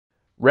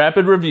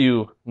Rapid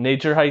review,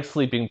 Naturehike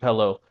sleeping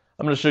pillow.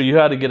 I'm going to show you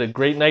how to get a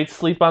great night's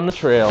sleep on the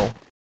trail.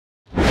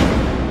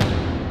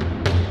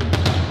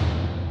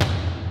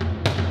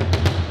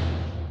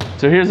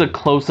 So here's a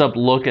close-up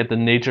look at the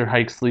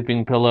Naturehike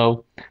sleeping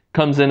pillow.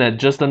 Comes in at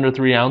just under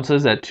 3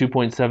 ounces at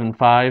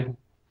 2.75.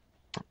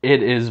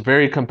 It is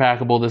very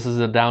compactable. This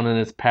is down in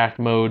its packed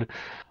mode.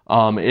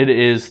 It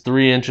is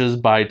 3 inches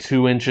by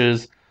 2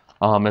 inches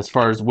as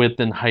far as width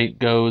and height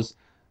goes.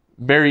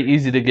 Very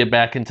easy to get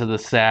back into the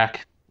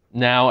sack.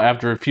 Now,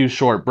 after a few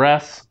short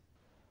breaths.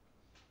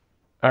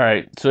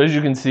 Alright, so as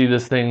you can see,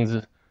 this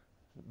thing's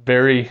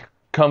very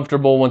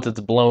comfortable once it's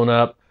blown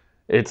up.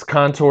 It's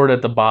contoured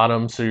at the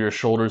bottom so your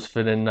shoulders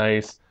fit in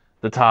nice.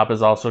 The top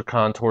is also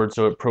contoured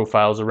so it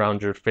profiles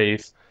around your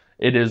face.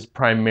 It is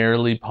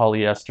primarily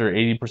polyester,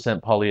 80%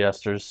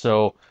 polyester,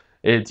 so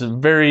it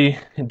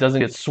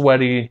doesn't get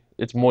sweaty,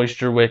 it's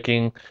moisture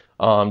wicking,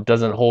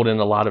 doesn't hold in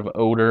a lot of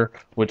odor,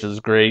 which is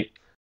great.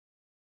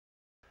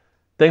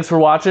 Thanks for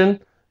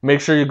watching. Make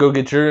sure you go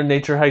get your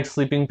Naturehike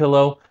sleeping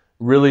pillow.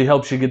 Really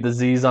helps you get the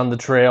Z's on the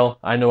trail.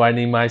 I know I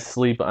need my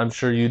sleep. I'm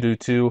sure you do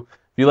too.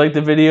 If you like the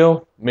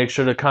video, make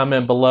sure to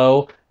comment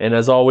below. And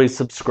as always,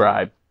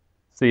 subscribe.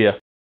 See ya.